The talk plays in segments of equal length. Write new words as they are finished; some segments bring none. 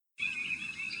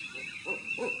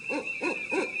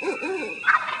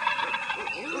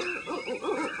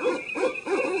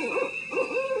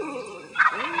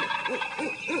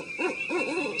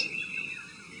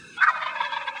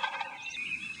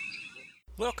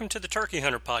Welcome to the Turkey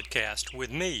Hunter Podcast with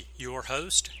me, your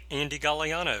host, Andy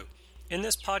Galliano. In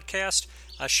this podcast,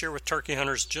 I share with turkey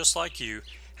hunters just like you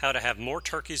how to have more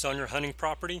turkeys on your hunting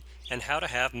property and how to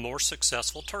have more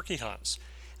successful turkey hunts.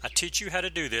 I teach you how to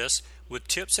do this with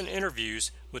tips and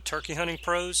interviews with turkey hunting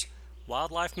pros,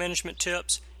 wildlife management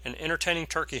tips, and entertaining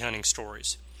turkey hunting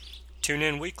stories. Tune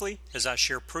in weekly as I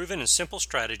share proven and simple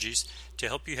strategies to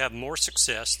help you have more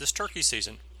success this turkey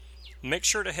season. Make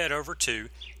sure to head over to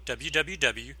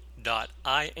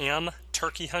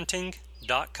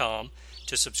www.iamturkeyhunting.com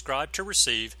to subscribe to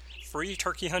receive free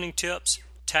turkey hunting tips,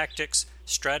 tactics,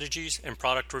 strategies, and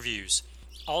product reviews.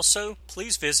 Also,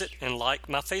 please visit and like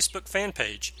my Facebook fan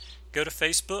page. Go to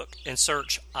Facebook and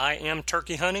search I Am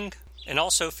Turkey Hunting, and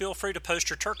also feel free to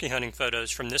post your turkey hunting photos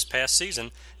from this past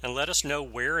season and let us know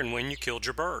where and when you killed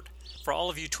your bird. For all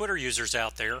of you Twitter users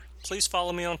out there, please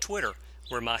follow me on Twitter,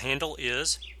 where my handle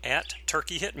is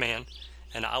 @TurkeyHitman,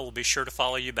 and I will be sure to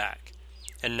follow you back.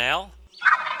 And now,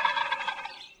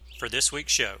 for this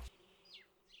week's show.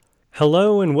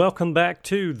 Hello and welcome back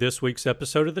to this week's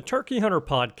episode of the Turkey Hunter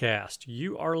Podcast.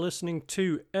 You are listening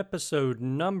to episode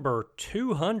number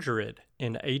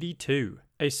 282,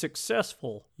 a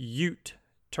successful Ute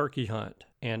turkey hunt.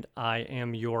 And I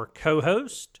am your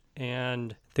co-host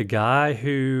and the guy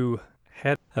who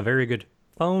had a very good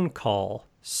phone call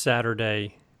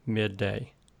Saturday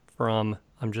midday from,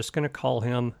 I'm just going to call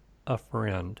him a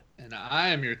friend. And I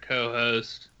am your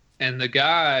co-host and the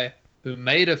guy who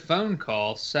made a phone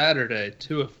call Saturday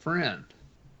to a friend.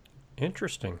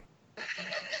 Interesting.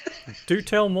 Do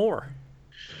tell more.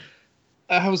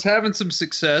 I was having some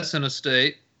success in a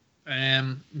state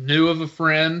and knew of a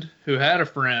friend who had a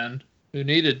friend who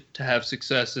needed to have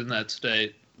success in that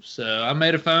state. So I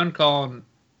made a phone call and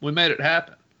we made it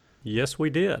happen. Yes, we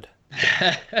did.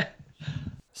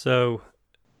 So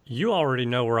you already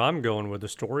know where I'm going with the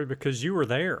story because you were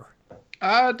there.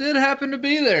 I did happen to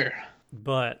be there.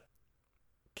 But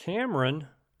Cameron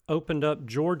opened up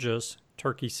Georgia's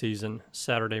turkey season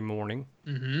Saturday morning,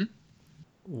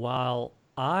 while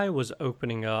I was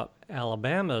opening up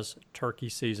Alabama's turkey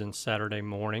season Saturday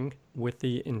morning with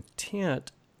the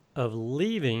intent of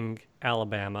leaving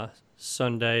Alabama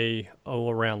Sunday,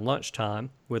 around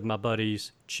lunchtime with my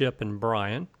buddies Chip and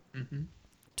Brian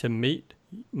to meet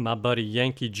my buddy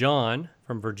Yankee John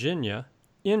from Virginia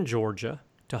in Georgia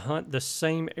to hunt the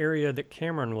same area that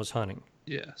Cameron was hunting.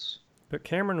 Yes. But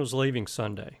Cameron was leaving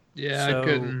Sunday. Yeah, so I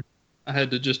couldn't. I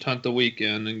had to just hunt the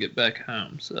weekend and get back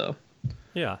home, so.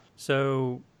 Yeah.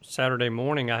 So Saturday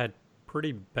morning I had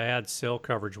pretty bad cell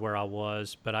coverage where I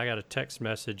was, but I got a text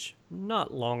message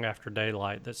not long after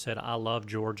daylight that said, "I love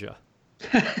Georgia."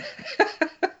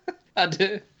 I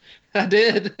did.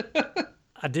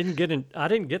 I didn't get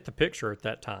the picture at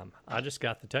that time. I just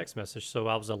got the text message, so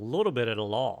I was a little bit at a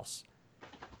loss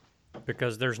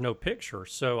because there's no picture.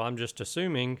 So I'm just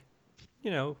assuming,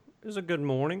 it was a good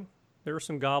morning. There was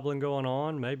some gobbling going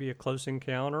on, maybe a close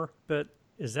encounter. But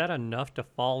is that enough to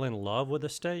fall in love with a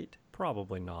state?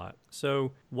 Probably not.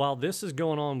 So while this is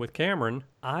going on with Cameron,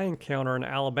 I encounter an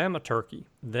Alabama turkey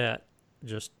that,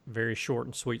 just very short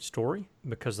and sweet story,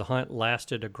 because the hunt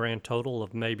lasted a grand total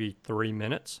of maybe 3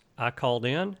 minutes. I called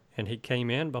in and he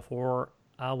came in before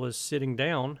I was sitting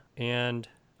down and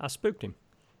I spooked him.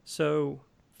 So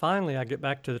finally I get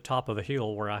back to the top of a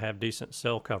hill where I have decent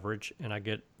cell coverage and I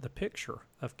get the picture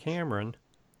of Cameron.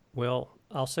 Well,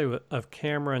 I'll say of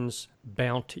Cameron's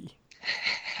bounty.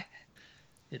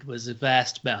 It was a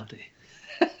vast bounty.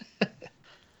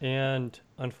 And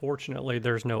unfortunately,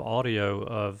 there's no audio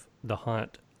of the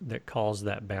hunt that caused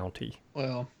that bounty.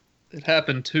 Well, it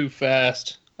happened too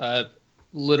fast. I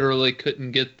literally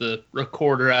couldn't get the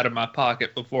recorder out of my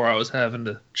pocket before I was having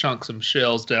to chunk some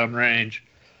shells downrange.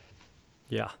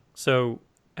 Yeah. So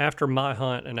after my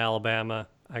hunt in Alabama,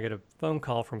 I get a phone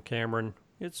call from Cameron.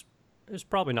 It's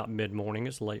probably not mid-morning.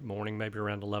 It's late morning, maybe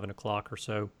around 11 o'clock or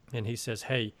so. And he says,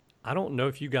 "Hey, I don't know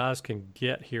if you guys can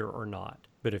get here or not,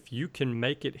 but if you can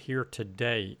make it here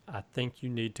today, I think you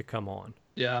need to come on."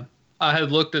 Yeah. I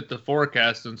had looked at the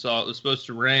forecast and saw it was supposed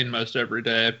to rain most every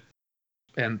day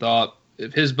and thought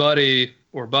if his buddy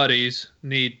or buddies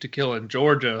need to kill in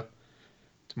Georgia,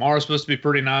 tomorrow's supposed to be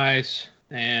pretty nice,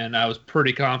 and I was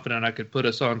pretty confident I could put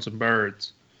us on some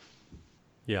birds.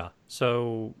 Yeah.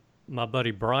 So my buddy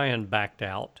Brian backed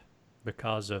out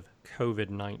because of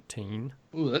COVID-19.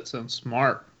 Ooh, that sounds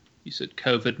smart. You said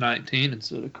COVID-19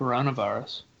 instead of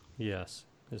coronavirus. Yes,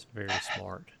 it's very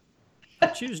smart. I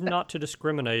choose not to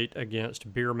discriminate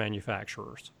against beer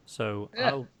manufacturers. So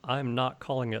yeah. I'm not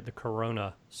calling it the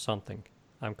corona something.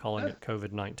 I'm calling it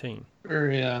COVID-19.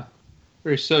 Very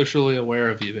Very socially aware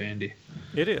of you, Andy.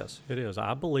 It is. It is.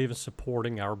 I believe in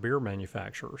supporting our beer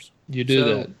manufacturers. You do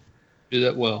So that. Do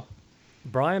that well.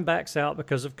 Brian backs out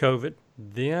because of COVID.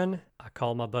 Then I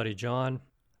call my buddy John.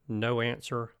 No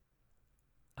answer.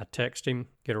 I text him,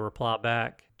 get a reply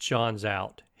back. John's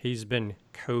out. He's been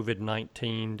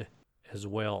COVID-19'd as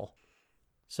well.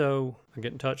 So I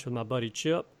get in touch with my buddy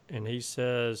Chip, and he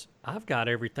says, I've got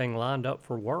everything lined up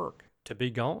for work to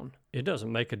be gone. It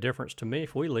doesn't make a difference to me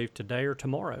if we leave today or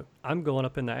tomorrow. I'm going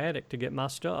up in the attic to get my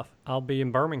stuff. I'll be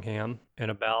in Birmingham in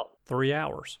about 3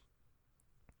 hours.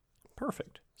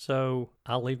 Perfect. So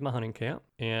I'll leave my hunting camp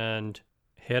and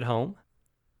head home.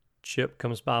 Chip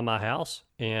comes by my house,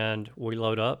 and we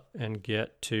load up and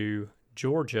get to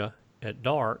Georgia at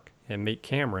dark and meet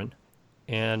Cameron.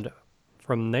 And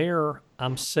from there,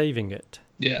 I'm saving it.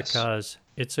 Yes. Because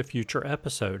it's a future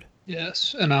episode.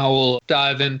 Yes, and I will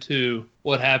dive into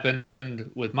what happened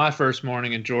with my first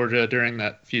morning in Georgia during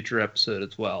that future episode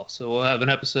as well. So we'll have an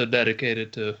episode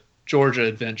dedicated to Georgia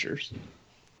adventures.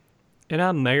 And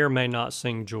I may or may not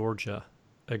sing Georgia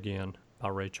again by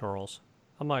Ray Charles.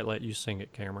 I might let you sing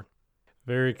it, Cameron.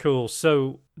 Very cool.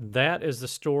 So that is the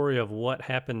story of what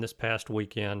happened this past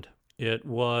weekend. It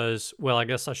was, well, I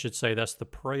guess I should say that's the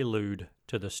prelude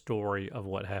to the story of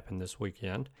what happened this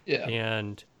weekend. Yeah.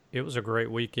 And it was a great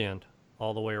weekend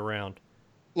all the way around.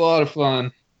 A lot of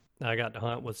fun. I got to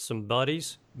hunt with some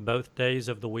buddies both days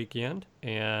of the weekend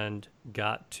and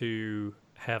got to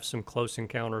have some close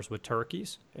encounters with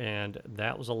turkeys, and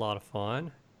that was a lot of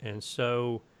fun. And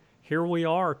so here we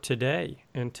are today,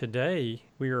 and today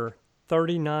we are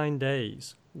 39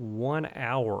 days, 1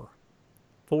 hour,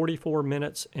 44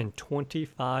 minutes, and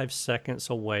 25 seconds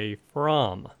away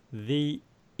from the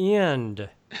end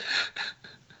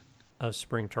of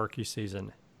spring turkey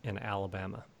season in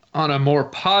Alabama. On a more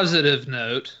positive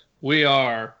note, we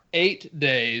are 8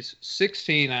 days,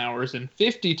 16 hours, and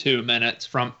 52 minutes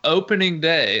from opening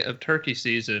day of turkey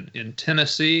season in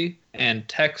Tennessee and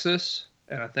Texas,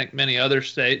 and I think many other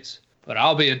states. But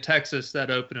I'll be in Texas that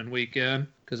opening weekend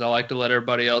because I like to let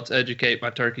everybody else educate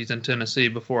my turkeys in Tennessee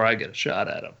before I get a shot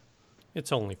at them.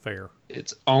 It's only fair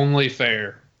It's only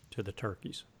fair. to the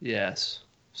turkeys. Yes.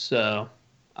 So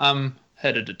I'm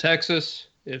headed to Texas.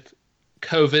 If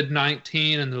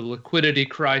COVID-19 and the liquidity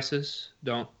crisis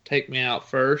don't take me out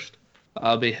first,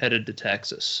 I'll be headed to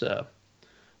Texas. So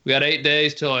we got 8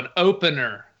 days till an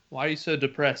opener. Why are you so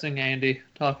depressing, Andy?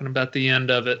 Talking about the end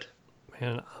of it.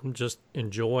 Man, I'm just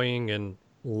enjoying and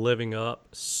living up,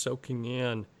 soaking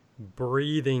in,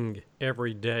 breathing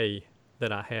every day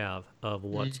that I have of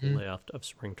what's left of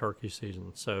spring turkey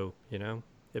season. So, you know,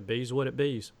 it bees what it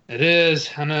bees. It is.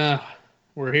 I know.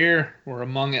 We're here. We're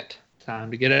among it. Time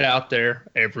to get it out there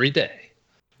every day.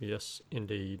 Yes,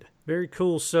 indeed. Very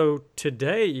cool. So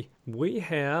today we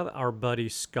have our buddy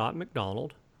Scott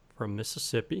McDonald from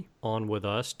Mississippi on with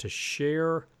us to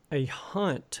share a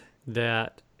hunt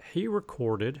that he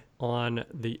recorded on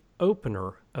the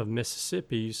opener of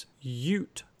Mississippi's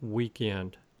Ute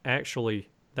weekend. Actually,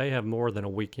 they have more than a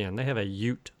weekend. They have a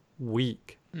Ute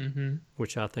week,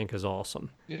 which I think is awesome.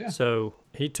 Yeah. So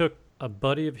he took a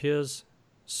buddy of his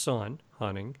son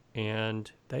hunting, and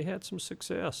they had some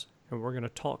success. And we're going to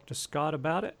talk to Scott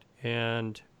about it,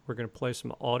 and we're going to play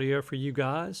some audio for you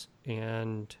guys,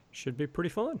 and should be pretty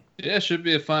fun. Yeah, it should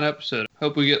be a fun episode.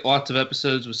 Hope we get lots of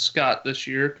episodes with Scott this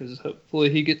year because hopefully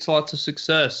he gets lots of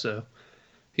success. So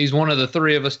he's one of the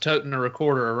three of us toting a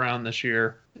recorder around this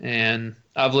year, and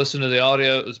I've listened to the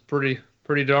audio. It was pretty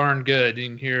darn good. You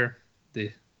can hear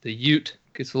the Ute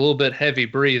gets a little bit heavy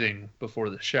breathing before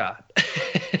the shot.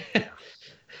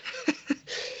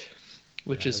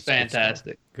 Which is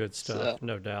fantastic. Good stuff,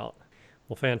 no doubt.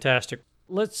 Well, fantastic.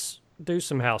 Let's do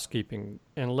some housekeeping,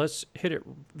 and let's hit it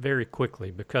very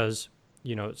quickly because,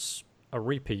 you know, it's a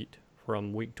repeat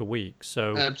from week to week.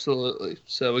 So Absolutely.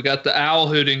 So we got the owl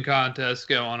hooting contest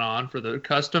going on for the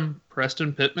custom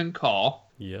Preston Pittman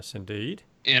call. yes, indeed.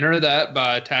 Enter that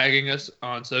by tagging us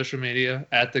on social media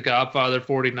at the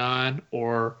Godfather49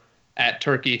 or at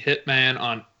Turkey Hitman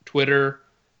on Twitter,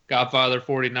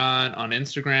 Godfather49 on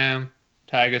Instagram.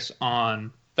 Tag us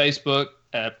on Facebook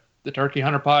at the Turkey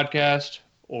Hunter Podcast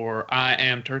or I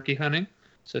Am Turkey Hunting.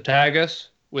 So tag us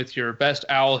with your best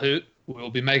owl hoot.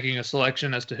 We'll be making a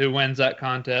selection as to who wins that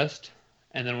contest.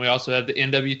 And then we also have the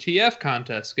NWTF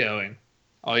contest going.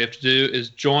 All you have to do is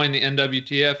join the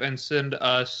NWTF and send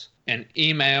us an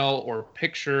email or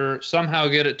picture, somehow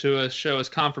get it to us, show us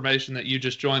confirmation that you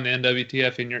just joined the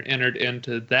NWTF and you're entered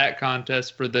into that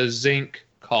contest for the Zinc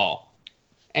call.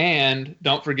 And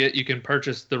don't forget, you can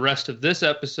purchase the rest of this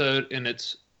episode in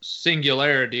its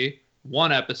singularity,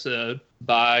 one episode,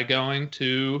 by going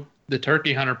to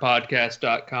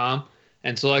theturkeyhunterpodcast.com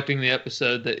and selecting the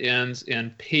episode that ends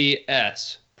in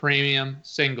PS, premium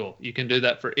single. You can do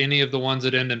that for any of the ones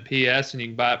that end in PS, and you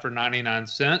can buy it for 99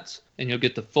 cents, and you'll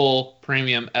get the full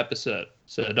premium episode.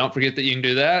 So don't forget that you can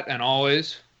do that, and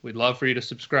always, we'd love for you to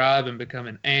subscribe and become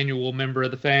an annual member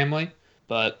of the family.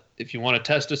 But if you want to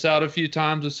test us out a few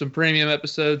times with some premium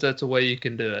episodes, that's a way you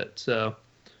can do it. So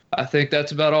I think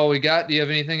that's about all we got. Do you have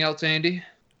anything else, Andy?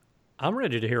 I'm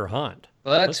ready to hear a hunt.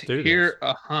 Let's do hear this.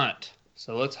 a hunt.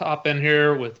 So let's hop in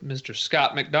here with Mr.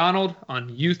 Scott McDonald on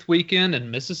Youth Weekend in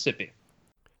Mississippi.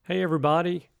 Hey,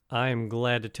 everybody. I am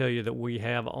glad to tell you that we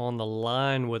have on the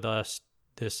line with us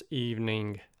this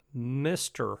evening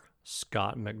Mr.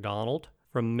 Scott McDonald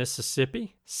from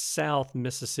Mississippi, South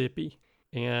Mississippi.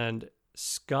 And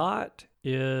Scott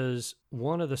is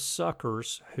one of the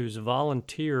suckers who's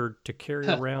volunteered to carry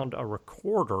around a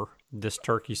recorder this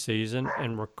turkey season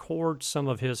and record some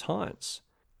of his hunts.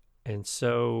 And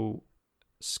so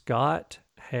Scott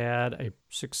had a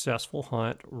successful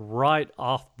hunt right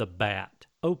off the bat,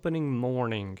 opening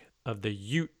morning of the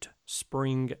Ute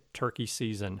spring turkey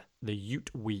season, the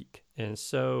Ute week. And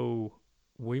so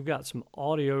we've got some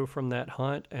audio from that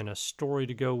hunt and a story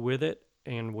to go with it.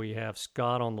 And we have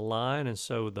Scott on the line. And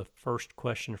so the first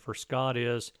question for Scott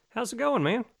is, how's it going,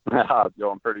 man?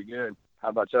 Going pretty good. How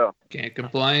about y'all? Can't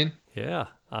complain. Yeah,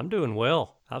 I'm doing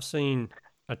well. I've seen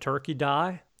a turkey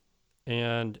die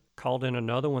and called in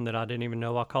another one that I didn't even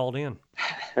know I called in.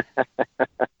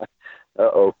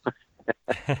 Uh-oh.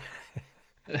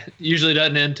 Usually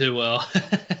doesn't end too well.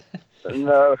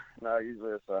 No,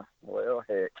 usually it's well,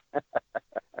 heck.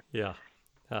 Yeah.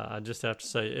 I just have to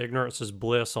say, ignorance is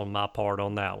bliss on my part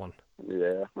on that one.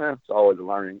 Yeah, well, it's always a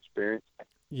learning experience.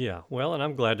 Yeah, well, and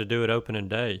I'm glad to do it opening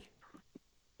day.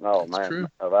 Oh, That's man, true.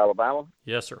 Of Alabama?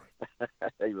 Yes, sir.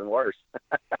 Even worse.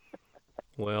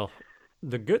 Well,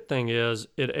 the good thing is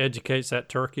it educates that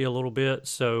turkey a little bit,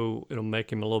 so it'll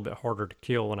make him a little bit harder to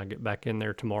kill when I get back in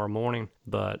there tomorrow morning.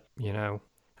 But, you know,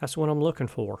 that's what I'm looking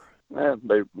for. It'll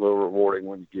be a little rewarding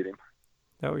when you get him.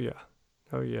 Oh, yeah.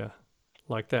 Oh, yeah.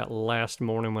 Like that last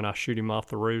morning when I shoot him off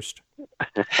the roost.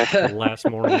 The last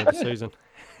morning of the season.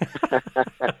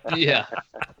 Yeah.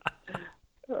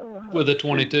 With a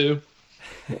 22.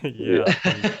 Yeah.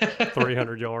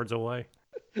 300 yards away.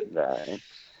 Dang.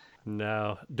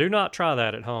 No, do not try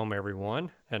that at home,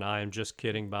 everyone. And I am just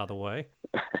kidding, by the way.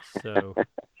 So,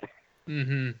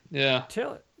 Yeah.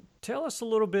 tell us a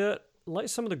little bit, lay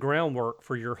some of the groundwork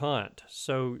for your hunt.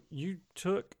 So you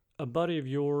took a buddy of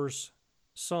yours'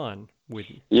 son with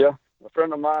you. Yeah, a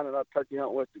friend of mine and I turkey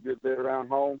hunt with a good bit around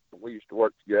home. We used to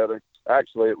work together.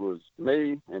 Actually, it was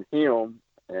me and him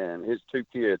and his two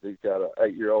kids. He's got an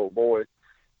 8-year-old boy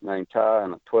named Ty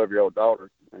and a 12-year-old daughter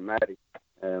named Maddie.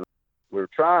 And we were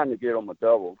trying to get him a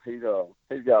double. He's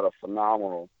got a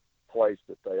phenomenal place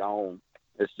that they own.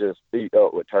 It's just beat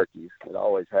up with turkeys. It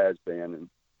always has been. And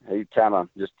he kind of,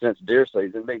 just since deer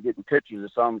season, been getting pictures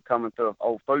of some coming to an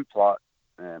old food plot.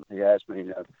 And he asked me,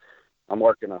 I'm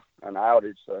working an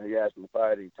outage, so he asked me if I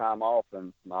had any time off,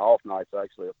 and my off night's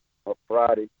actually a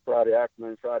Friday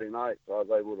afternoon, Friday night, so I was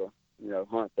able to,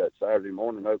 hunt that Saturday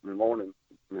morning, opening morning,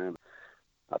 and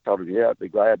I told him, yeah, I'd be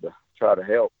glad to try to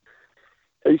help.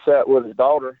 He sat with his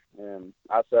daughter, and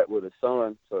I sat with his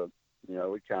son, so,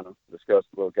 we kind of discussed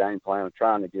a little game plan of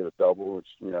trying to get a double, which,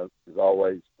 is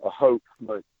always a hope,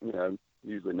 but,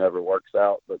 usually never works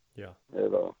out. But yeah,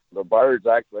 the birds,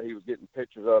 actually, he was getting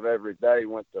pictures of every day,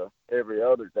 went to every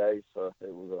other day. So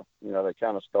it was they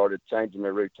kind of started changing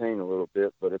their routine a little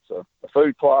bit. But it's a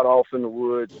food plot off in the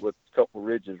woods with a couple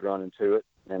ridges running to it.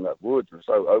 And the woods were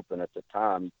so open at the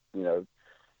time,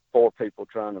 4 people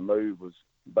trying to move was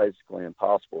basically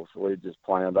impossible. So we just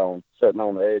planned on sitting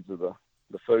on the edge of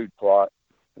the food plot.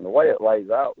 And the way it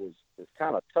lays out it's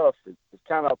kind of tough. It's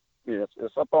kind of,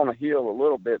 it's up on a hill a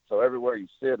little bit, so everywhere you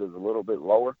sit is a little bit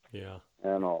lower. Yeah.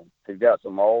 And he's got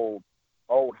some old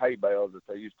hay bales that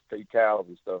they used to feed cows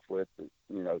and stuff with,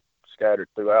 that, scattered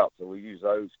throughout. So we use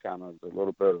those kind of as a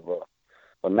little bit of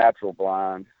a natural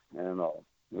blind, and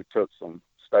we took some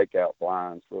stakeout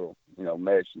blinds, little,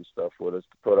 mesh and stuff with us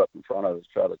to put up in front of us,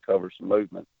 try to cover some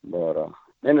movement. But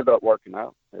ended up working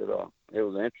out. It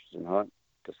was an interesting hunt,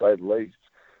 to say the least.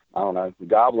 I don't know. The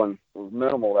gobbling was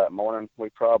minimal that morning. I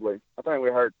think we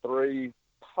heard 3,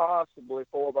 possibly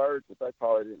 4 birds, but they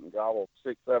probably didn't gobble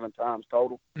 6-7 times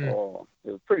total. It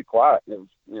was pretty quiet. It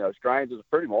was, strange. It was a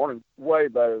pretty morning. Way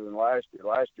better than last year.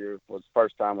 Last year was the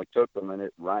first time we took them, and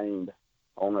it rained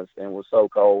on us and was so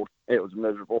cold. It was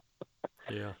miserable.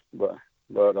 Yeah. But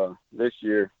this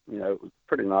year, it was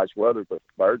pretty nice weather, but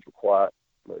birds were quiet.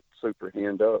 But super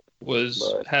henned up.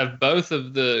 Have both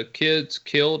of the kids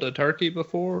killed a turkey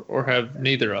before, or have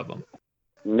neither of them?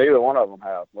 Neither one of them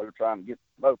have. We were trying to get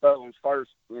both of them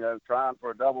first, trying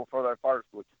for a double for their first,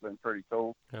 which has been pretty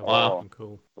cool. Yeah, wow.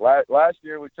 Cool. Last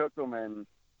year we took them, and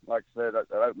like I said,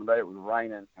 that opening day it was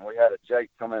raining, and we had a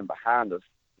Jake come in behind us,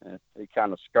 and he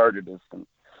kind of skirted us, and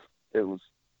it was,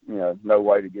 no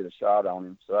way to get a shot on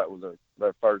him. So that was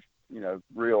their first,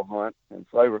 real hunt, and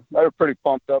so they were pretty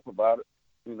pumped up about it.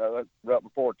 That's right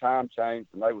before time changed,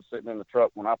 and they were sitting in the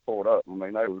truck when I pulled up. I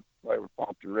mean, they were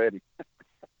pumped and ready.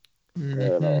 Mm-hmm.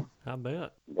 And, I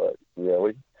bet. But yeah,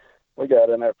 we got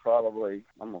in there probably,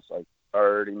 I'm gonna say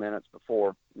 30 minutes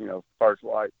before, first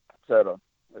light. Set a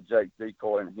Jake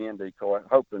decoy and a hen decoy,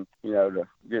 hoping, to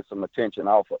get some attention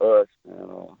off of us,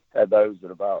 and had those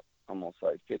at about, I'm gonna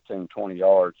say 15, 20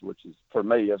 yards, which is, for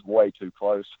me, is way too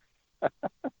close.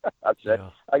 I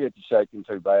get to shaking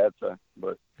too bad, so,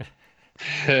 but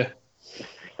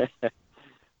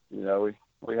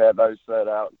we had those set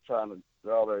out trying to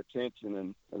draw their attention,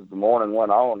 and as the morning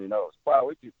went on, it was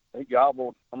quiet. He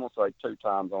gobbled, I'm gonna say 2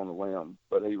 times on the limb,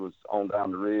 but he was on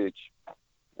down the ridge,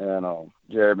 and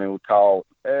Jeremy would call.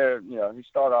 He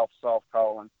started off soft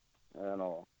calling, and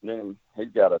then he's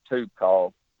got a tube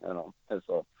call, it's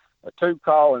a tube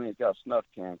call, and he's got a snuff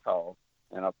can call,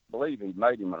 and I believe he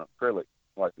made him an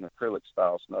acrylic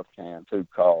style snuff can tube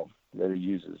call that he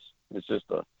uses. It's just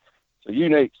a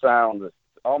unique sound that's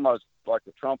almost like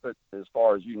a trumpet as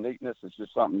far as uniqueness. It's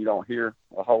just something you don't hear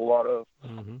a whole lot of.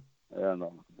 Mm-hmm. And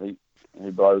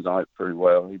he blows on it pretty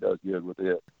well. He does good with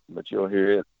it, but you'll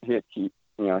hear it.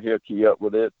 He'll key up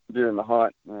with it during the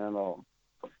hunt, and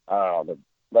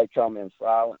they come in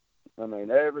silent. I mean,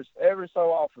 every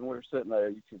so often we're sitting there,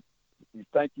 you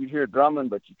think you hear drumming,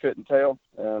 but you couldn't tell.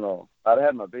 And I'd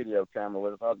had my video camera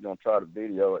with us. I was going to try to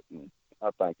video it, and I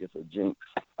think it's a jinx.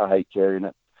 I hate carrying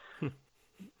it.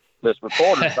 This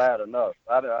recorder's bad enough.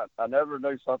 I never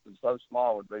knew something so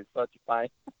small would be such a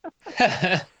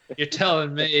pain. You're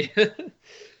telling me.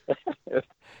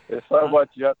 It's so much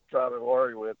you have to try to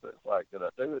worry with. It's like, did I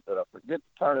do it? Did I forget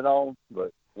to turn it on?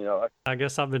 But, I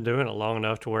guess I've been doing it long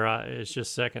enough to where it's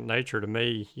just second nature to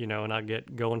me, and I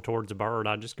get going towards a bird,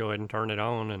 I just go ahead and turn it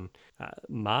on. And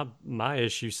my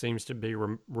issue seems to be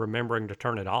remembering to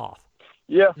turn it off.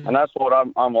 Yeah, and that's what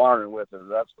I'm learning with it.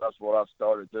 That's what I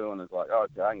started doing. Is like,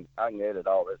 okay, I can edit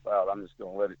all this out. I'm just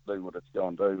going to let it do what it's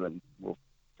going to do, and we'll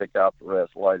pick out the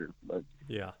rest later. But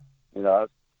yeah,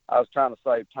 I was trying to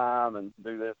save time and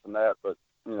do this and that, but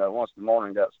once the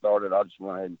morning got started, I just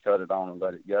went ahead and cut it on and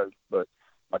let it go. But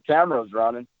my camera was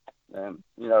running, and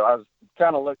I was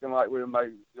kind of looking like we were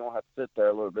maybe going to have to sit there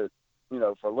a little bit,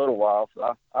 for a little while.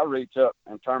 So I reach up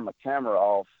and turn my camera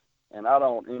off. And I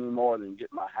don't any more than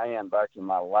get my hand back in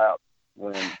my lap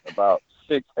when about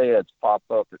 6 heads pop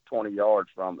up at 20 yards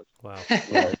from us. Wow.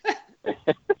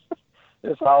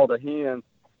 It's all the hens.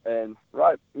 And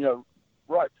right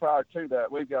prior to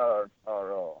that, we've got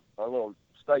our little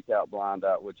stakeout blind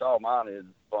out, which all mine is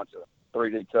a bunch of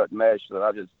 3D cut mesh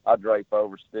that I drape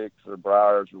over sticks or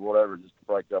briars or whatever just to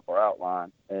break up our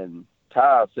outline. And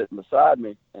Ty's sitting beside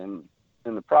me, and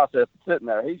in the process of sitting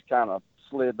there, he's kind of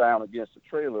slid down against the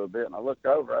tree a little bit, and I looked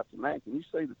over. I said, "Man, can you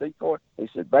see the decoy?" He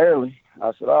said, "Barely."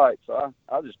 I said, "All right." So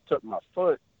I just took my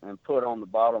foot and put on the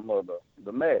bottom of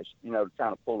the mesh, to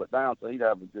kind of pull it down so he'd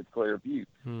have a good clear view.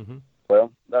 Mm-hmm.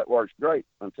 Well, that works great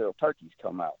until turkeys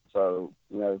come out. So,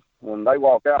 when they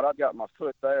walk out, I've got my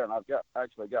foot there, and I've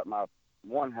actually got my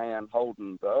one hand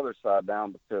holding the other side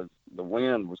down because the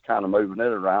wind was kind of moving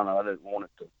it around, and I didn't want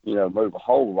it to, move a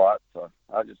whole lot. So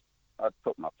I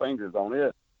put my fingers on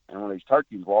it. And when these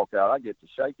turkeys walk out, I get to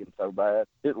shaking so bad,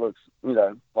 it looks,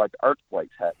 like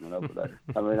earthquakes happening over there.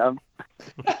 I mean,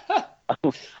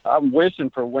 I'm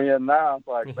wishing for wind now. It's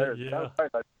like, there's no way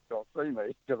they're going to see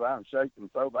me because I'm shaking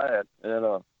so bad. And,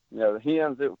 the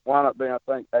hens, it wound up being, I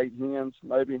think, 8 hens,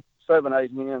 maybe 7,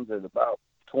 8 hens at about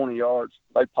 20 yards.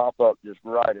 They pop up just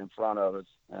right in front of us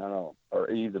and or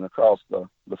easing across the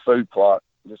food plot,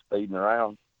 just feeding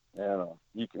around. And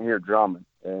you can hear drumming.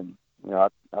 And,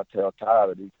 I tell Ty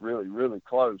that he's really, really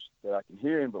close, that I can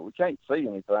hear him, but we can't see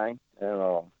anything.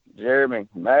 And Jeremy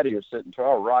and Maddie are sitting to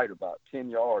our right about 10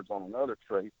 yards on another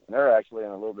tree, and they're actually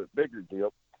in a little bit bigger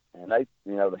dip. And they,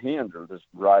 the hens are just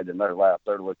right in their lap.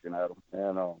 They're looking at them.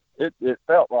 And it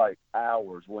felt like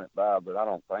hours went by, but I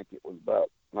don't think it was about,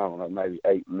 I don't know, maybe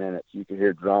 8 minutes. You could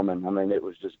hear drumming. I mean, it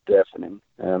was just deafening.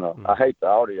 And I hate the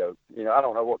audio. I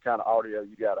don't know what kind of audio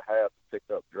you got to have to pick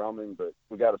up drumming, but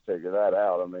we got to figure that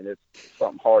out. I mean, it's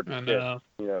something hard to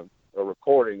get, a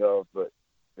recording of, but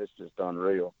it's just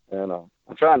unreal. And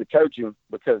I'm trying to coach him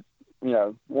because,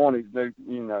 one, he's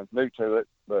new to it,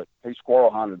 but he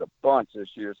squirrel hunted a bunch this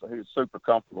year, so he was super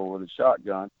comfortable with his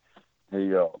shotgun.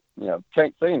 He,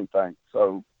 can't see anything.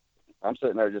 So I'm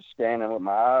sitting there just scanning with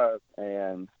my eyes,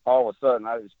 and all of a sudden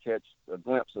I just catch a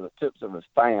glimpse of the tips of his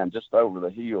fan just over the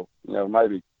hill,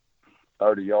 maybe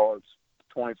 30 yards,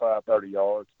 25, 30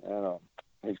 yards. And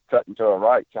he's cutting to a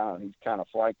right, he's kind of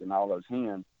flanking all those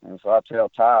hens. And so I tell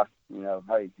Ty,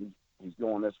 hey, he's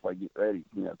going this way, get ready,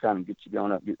 kind of get you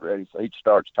going up, get ready. So he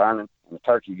starts turning, and the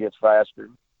turkey gets faster,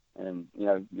 and,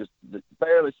 just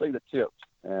barely see the tips.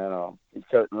 And he's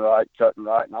cutting right,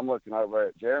 and I'm looking over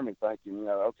at Jeremy thinking,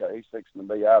 okay, he's fixing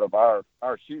to be out of our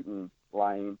shooting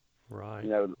lane, right?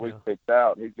 That we picked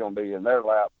out. He's going to be in their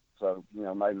lap, so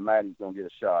maybe Maddie's going to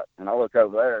get a shot. And I look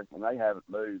over there, and they haven't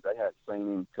moved. They hadn't seen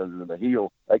him because of the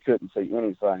hill. They couldn't see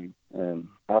anything. And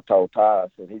I told Ty, I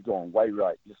said, he's going way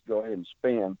right. Just go ahead and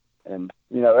spin. And,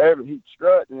 he'd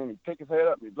strut, and then he'd pick his head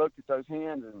up, and he'd look at those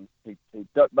hens, and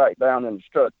he'd duck back down in the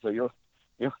strut. So you'll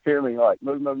hear me like,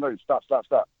 move, stop,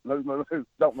 move,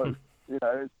 don't move.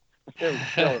 It was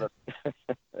killing us.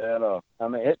 And,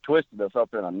 it twisted us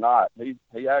up in a knot. He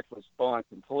actually spun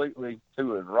completely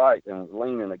to his right and was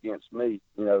leaning against me,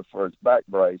 for his back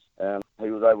brace. And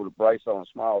he was able to brace on a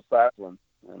small sapling.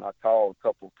 And I called a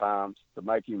couple of times to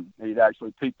make him, he'd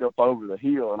actually peeked up over the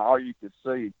hill, and all you could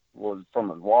see was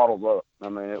from his wattles up.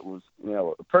 It was,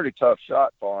 a pretty tough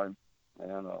shot for him.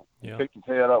 And he picked his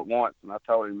head up once, and I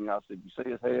told him, I said, you see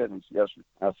his head? And he said, yes, sir.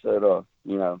 I said,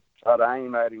 try to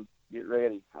aim at him, get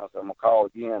ready. I said, I'm going to call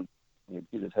again. He'd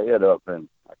get his head up, and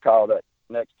I called that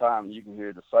next time, and you can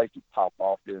hear the safety pop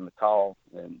off during the call.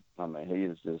 And,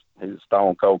 he's a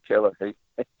stone cold killer. He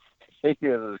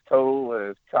is as cool,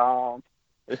 as calm.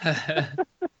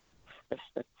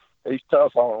 He's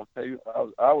tough on him.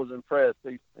 I was impressed.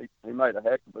 He made a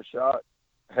heck of a shot,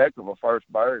 heck of a first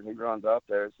bird. He runs out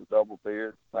there. It's a double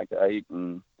beard. I think 8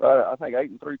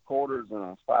 3/4 and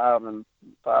a 5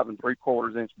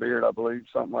 3/4 inch beard, I believe,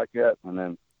 something like that. And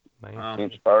then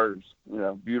inch birds.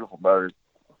 Beautiful bird.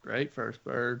 Great first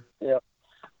bird. Yep.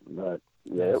 But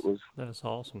it was. That's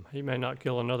awesome. He may not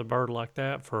kill another bird like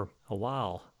that for a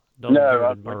while.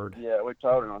 Bird. Yeah, we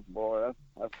told him, boy,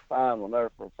 that's a fine one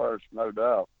there for first, no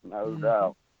doubt.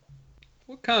 Doubt.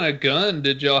 What kind of gun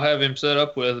did y'all have him set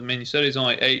up with? You said he's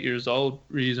only 8 years old.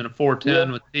 Were you using a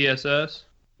 410 with TSS?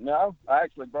 No, I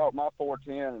actually brought my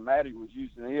 410, and Maddie was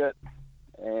using it.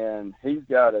 And he's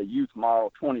got a youth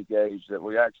model 20 gauge that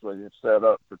we actually have set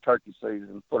up for turkey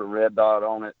season, put a red dot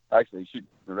on it. Actually, shoot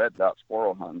the red dot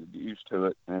squirrel hunting to get used to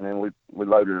it. And then we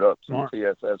loaded up some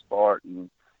TSS part, and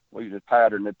we just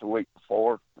patterned it the week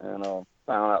before and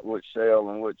found out which shell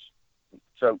and which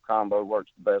choke combo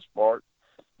works the best part.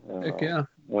 And, Heck yeah.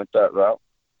 Went that route.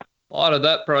 A lot of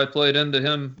that probably played into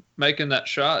him making that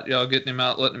shot. Y'all getting him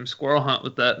out, letting him squirrel hunt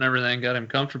with that and everything, got him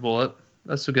comfortable.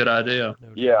 That's a good idea.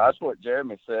 Yeah, that's what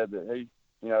Jeremy said, that he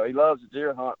loves the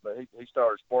deer hunt, but he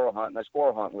started squirrel hunting. They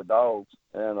squirrel hunt with dogs,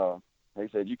 and he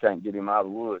said you can't get him out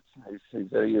of the woods. He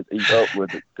said he's up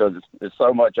with it because it's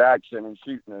so much action and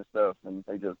shooting and stuff, and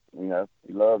he just, he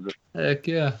loves it. Heck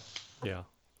yeah. Yeah,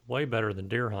 way better than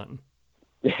deer hunting.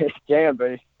 Yeah, it can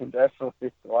be.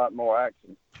 Definitely a lot more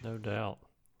action. No doubt.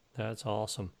 That's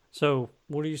awesome. So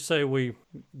what do you say we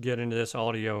get into this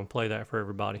audio and play that for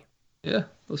everybody? Yeah,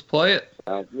 let's play it.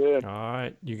 Sounds good. All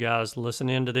right, you guys listen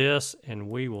into this,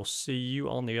 and we will see you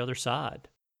on the other side.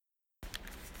 Good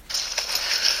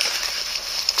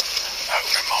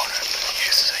morning,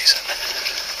 youth season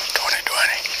 2020.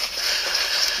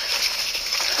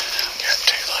 Got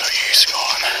 2 little youths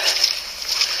going.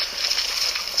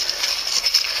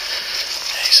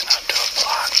 Easing up to a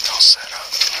plot and gonna set up.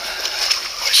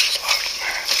 Which is loaded,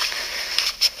 man.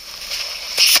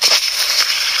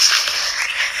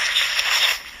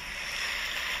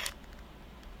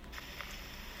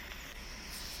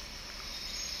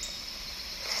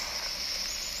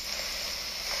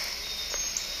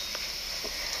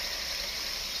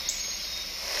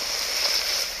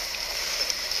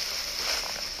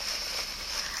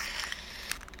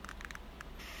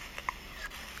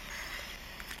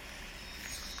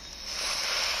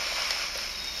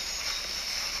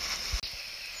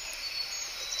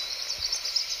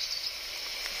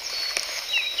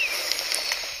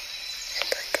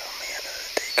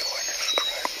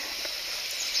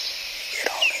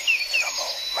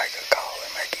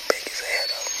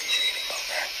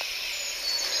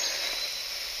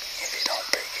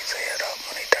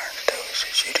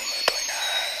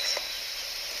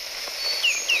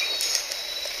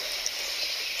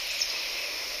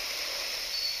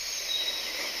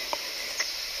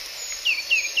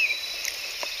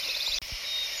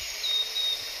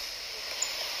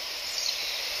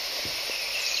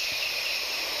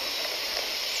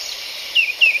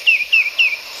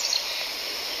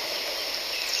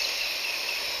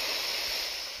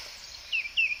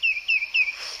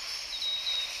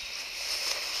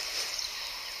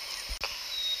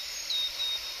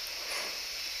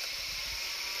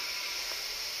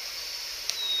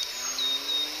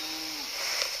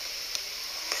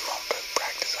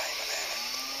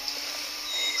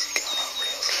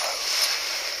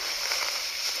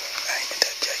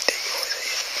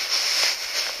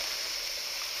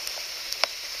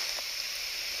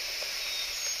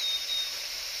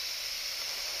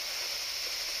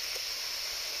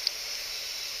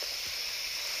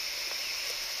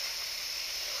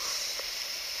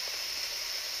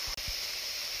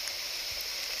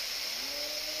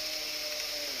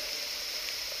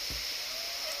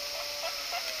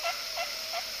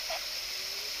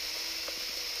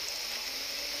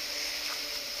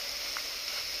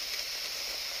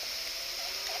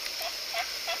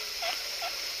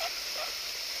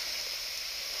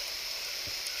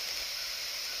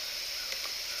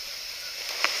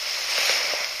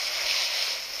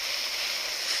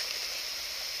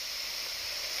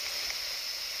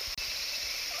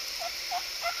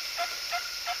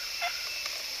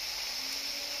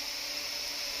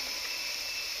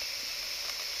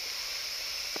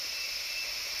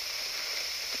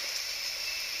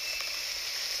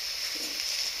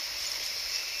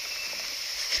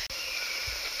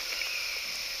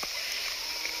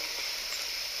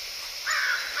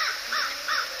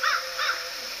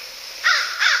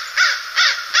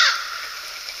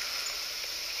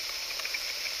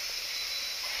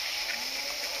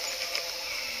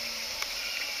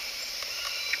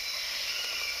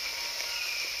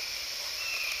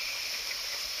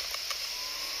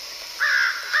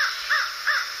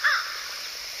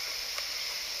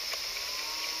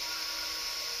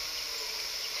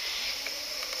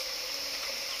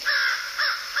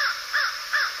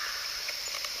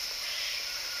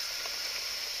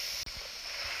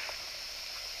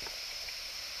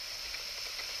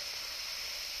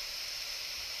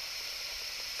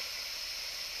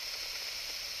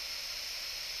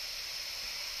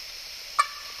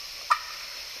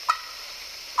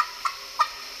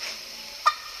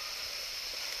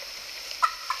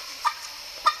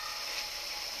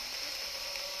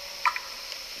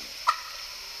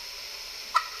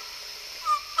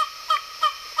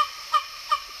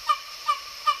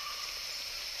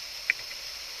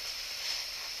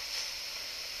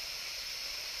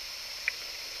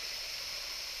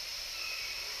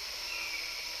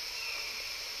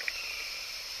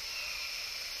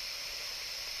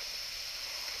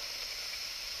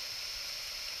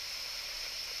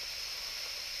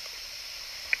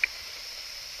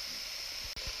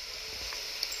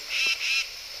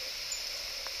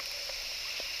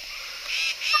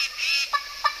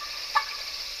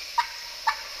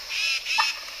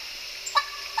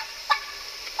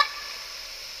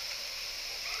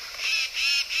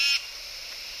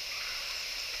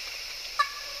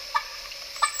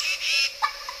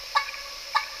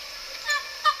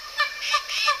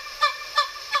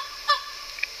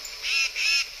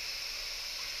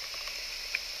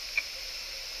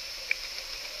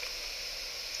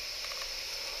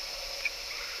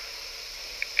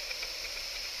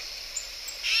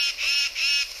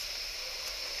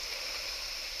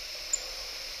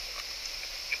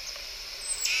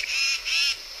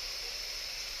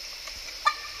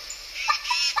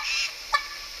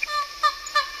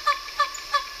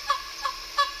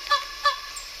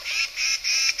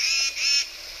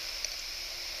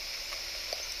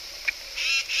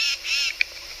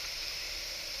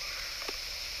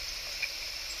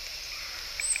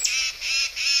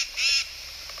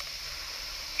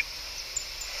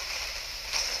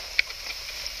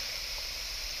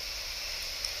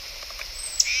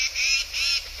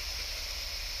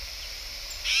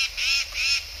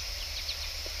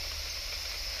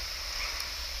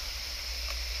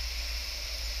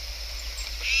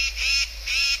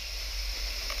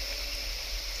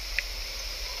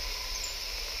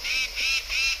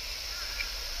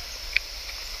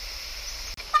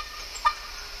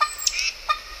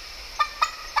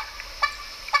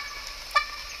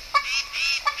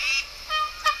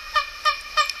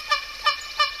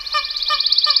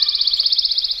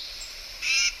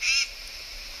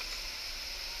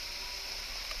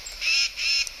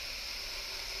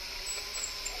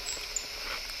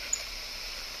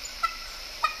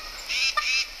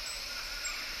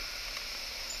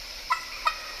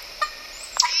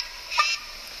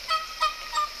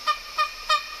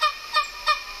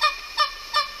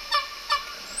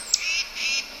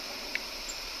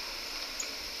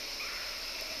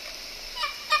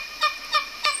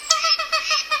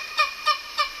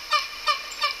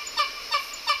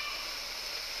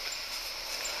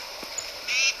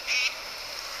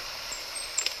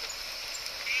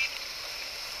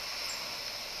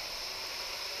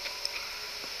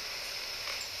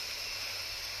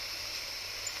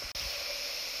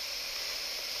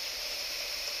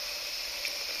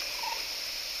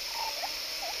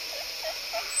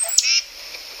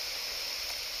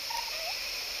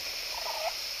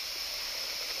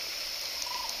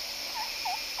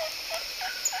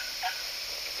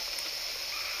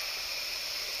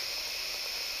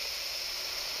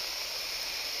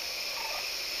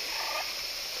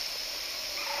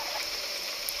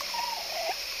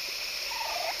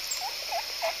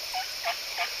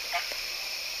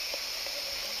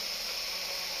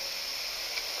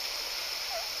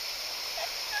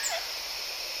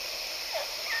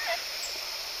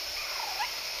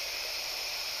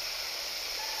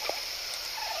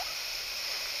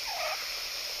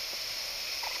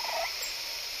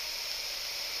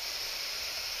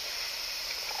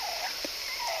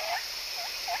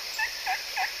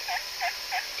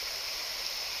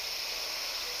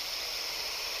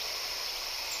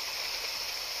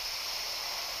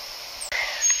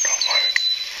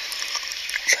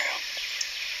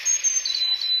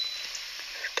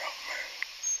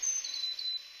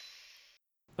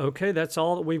 Okay, that's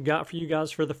all that we've got for you guys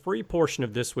for the free portion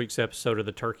of this week's episode of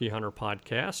the Turkey Hunter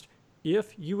Podcast.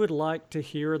 If you would like to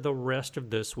hear the rest of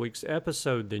this week's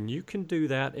episode, then you can do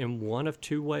that in one of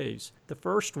two ways. The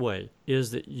first way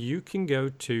is that you can go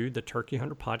to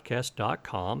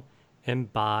theturkeyhunterpodcast.com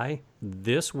and buy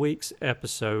this week's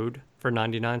episode for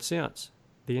 99 cents,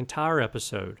 the entire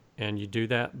episode. And you do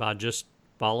that by just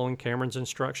following Cameron's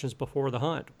instructions before the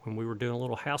hunt when we were doing a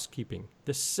little housekeeping.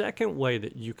 The second way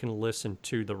that you can listen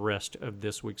to the rest of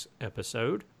this week's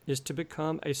episode is to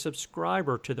become a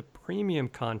subscriber to the premium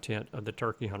content of the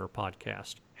Turkey Hunter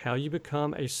Podcast. How you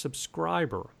become a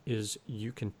subscriber is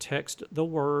you can text the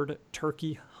word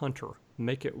Turkey Hunter.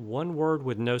 Make it one word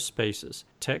with no spaces.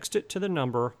 Text it to the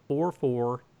number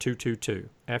 44222.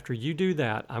 After you do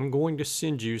that, I'm going to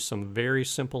send you some very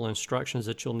simple instructions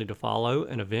that you'll need to follow,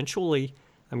 and eventually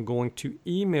I'm going to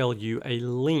email you a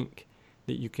link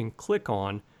that you can click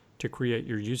on to create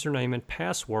your username and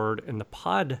password in the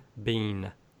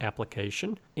Podbean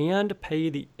application and pay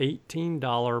the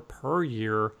 $18 per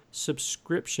year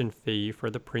subscription fee for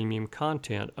the premium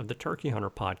content of the Turkey Hunter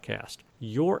Podcast.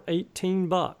 Your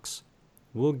 $18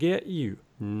 will get you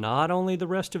not only the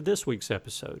rest of this week's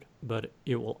episode, but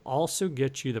it will also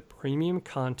get you the premium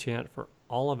content for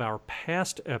all of our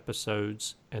past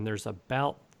episodes, and there's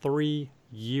about 3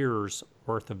 years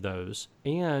worth of those,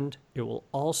 and it will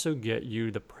also get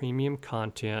you the premium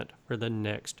content for the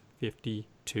next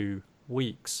 52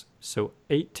 weeks. So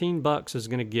 $18 is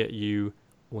going to get you,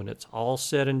 when it's all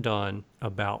said and done,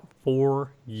 about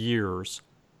 4 years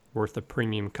worth of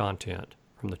premium content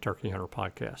from the Turkey Hunter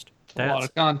Podcast. That's a lot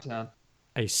of content.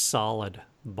 A solid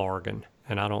bargain.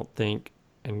 And I don't think,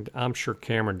 and I'm sure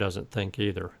Cameron doesn't think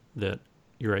either, that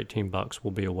your $18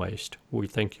 will be a waste. We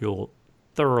think you'll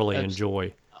thoroughly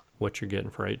enjoy what you're getting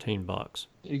for $18.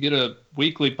 You get a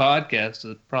weekly podcast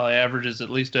that probably averages at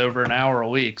least over an hour a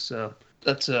week, so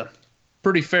that's a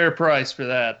pretty fair price for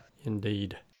that.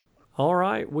 Indeed. All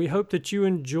right, we hope that you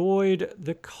enjoyed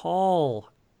the call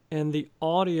and the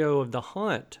audio of the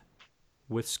hunt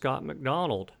with Scott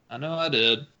McDonald. I know I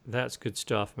did. That's good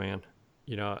stuff, man.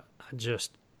 You know,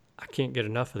 I can't get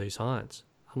enough of these hunts.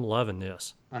 I'm loving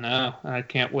this. I know. I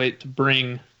can't wait to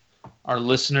bring our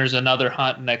listeners another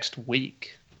hunt next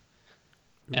week.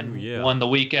 And one the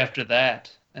week after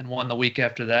that. And one the week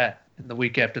after that. And the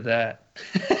week after that.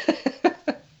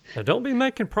 Now, don't be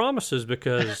making promises,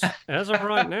 because as of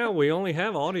right now, we only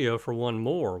have audio for one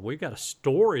more. We got a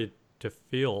story to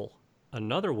fill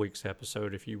another week's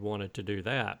episode if you wanted to do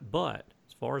that. But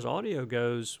as far as audio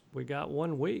goes, we got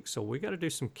 1 week, so we got to do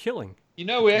some killing. You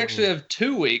know, we actually have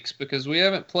 2 weeks because we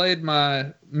haven't played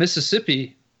my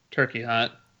Mississippi turkey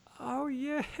hunt. Oh,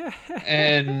 yeah.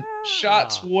 And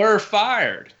shots were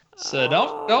fired. So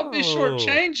don't be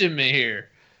shortchanging me here.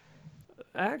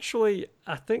 Actually,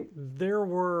 I think there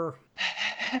were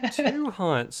 2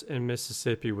 hunts in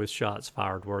Mississippi with shots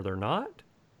fired, were there not?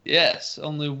 Yes,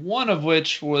 only one of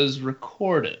which was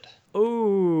recorded.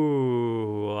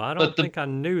 Ooh, I don't think I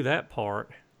knew that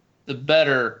part. The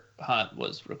better hunt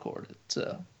was recorded,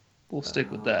 so we'll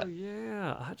stick with that. Oh,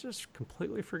 yeah. I just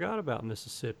completely forgot about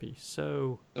Mississippi.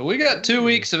 So we got 2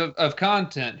 weeks of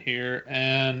content here,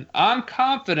 and I'm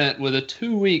confident with a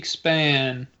 2-week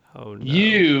span,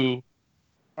 you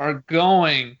are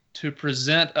going to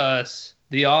present us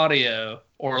the audio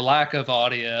or lack of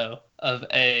audio of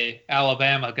a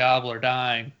Alabama gobbler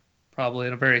dying, probably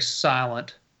in a very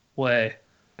silent way.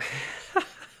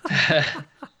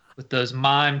 With those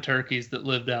mime turkeys that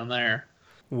live down there.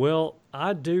 Well,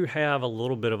 I do have a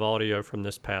little bit of audio from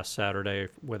this past Saturday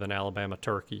with an Alabama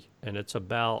turkey, and it's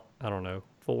about,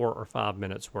 4 or 5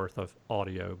 minutes worth of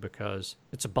audio because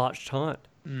it's a botched hunt.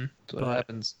 That's what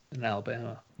happens in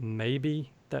Alabama.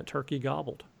 Maybe that turkey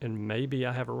gobbled, and maybe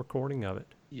I have a recording of it.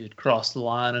 You'd cross the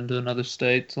line into another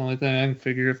state. It's the only thing I can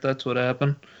figure if that's what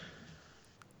happened.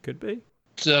 Could be.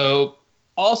 So,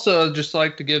 also, I'd just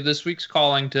like to give this week's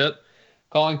calling tip.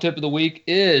 Calling tip of the week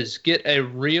is get a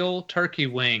real turkey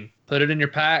wing. Put it in your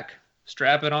pack.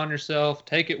 Strap it on yourself.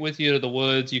 Take it with you to the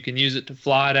woods. You can use it to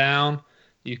fly down.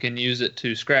 You can use it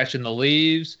to scratch in the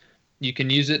leaves. You can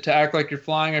use it to act like you're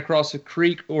flying across a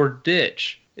creek or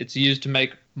ditch. It's used to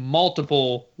make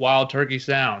multiple wild turkey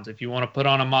sounds. If you want to put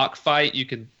on a mock fight, you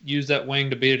can use that wing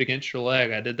to beat it against your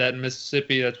leg. I did that in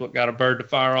Mississippi. That's what got a bird to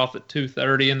fire off at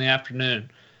 2:30 in the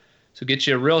afternoon. So get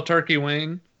you a real turkey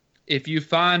wing. If you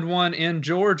find one in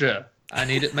Georgia, I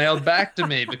need it mailed back to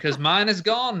me because mine is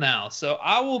gone now. So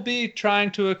I will be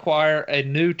trying to acquire a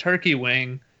new turkey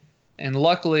wing. And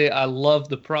luckily, I love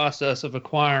the process of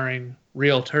acquiring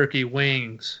real turkey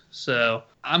wings. So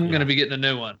I'm going to be getting a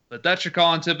new one. But that's your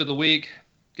calling tip of the week.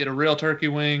 Get a real turkey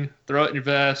wing, throw it in your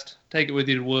vest, take it with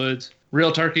you to the woods.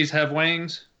 Real turkeys have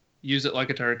wings. Use it like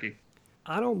a turkey.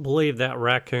 I don't believe that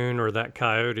raccoon or that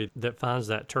coyote that finds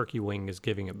that turkey wing is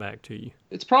giving it back to you.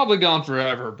 It's probably gone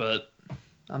forever, but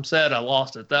I'm sad I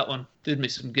lost it. That one did me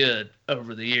some good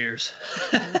over the years.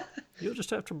 You'll just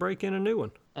have to break in a new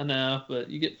one. I know, but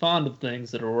you get fond of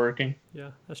things that are working.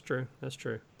 Yeah, that's true. That's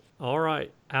true. All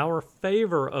right. Our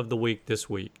favor of the week this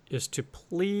week is to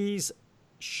please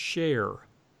share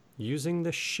using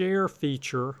the share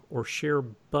feature or share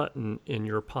button in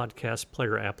your podcast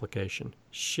player application.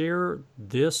 Share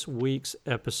this week's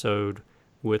episode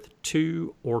with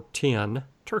 2 or 10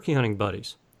 turkey hunting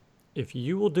buddies. If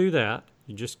you will do that,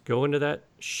 you just go into that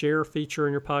share feature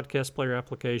in your podcast player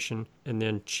application and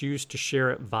then choose to share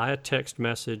it via text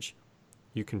message.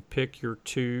 You can pick your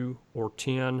 2 or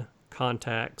 10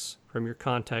 contacts from your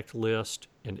contact list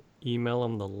and email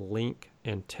them the link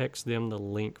and text them the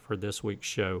link for this week's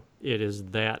show. It is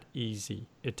that easy.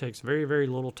 It takes very, very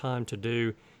little time to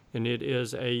do, and it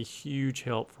is a huge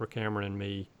help for Cameron and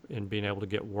me in being able to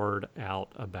get word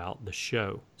out about the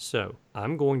show. So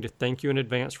I'm going to thank you in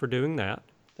advance for doing that.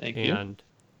 Thank you. And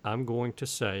I'm going to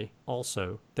say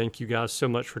also, thank you guys so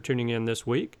much for tuning in this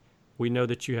week. We know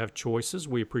that you have choices.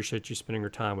 We appreciate you spending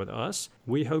your time with us.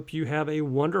 We hope you have a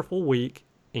wonderful week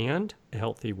and a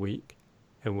healthy week.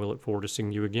 And we'll look forward to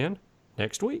seeing you again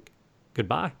next week.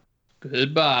 Goodbye.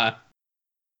 Goodbye.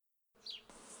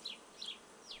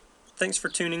 Thanks for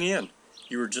tuning in.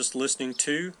 You were just listening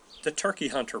to the Turkey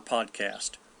Hunter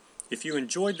podcast. If you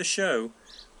enjoyed the show,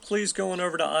 please go on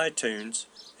over to iTunes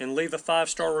and leave a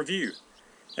 5-star review.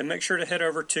 And make sure to head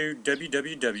over to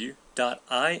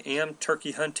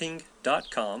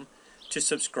www.iamturkeyhunting.com to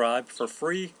subscribe for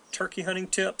free turkey hunting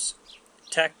tips,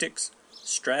 tactics,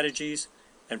 strategies,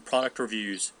 and product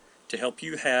reviews to help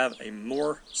you have a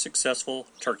more successful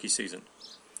turkey season.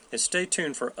 And stay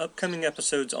tuned for upcoming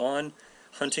episodes on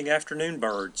hunting afternoon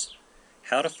birds,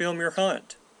 how to film your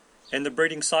hunt, and the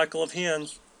breeding cycle of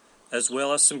hens, as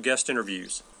well as some guest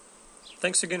interviews.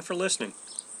 Thanks again for listening.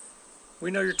 We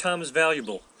know your time is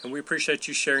valuable, and we appreciate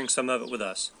you sharing some of it with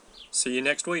us. See you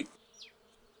next week.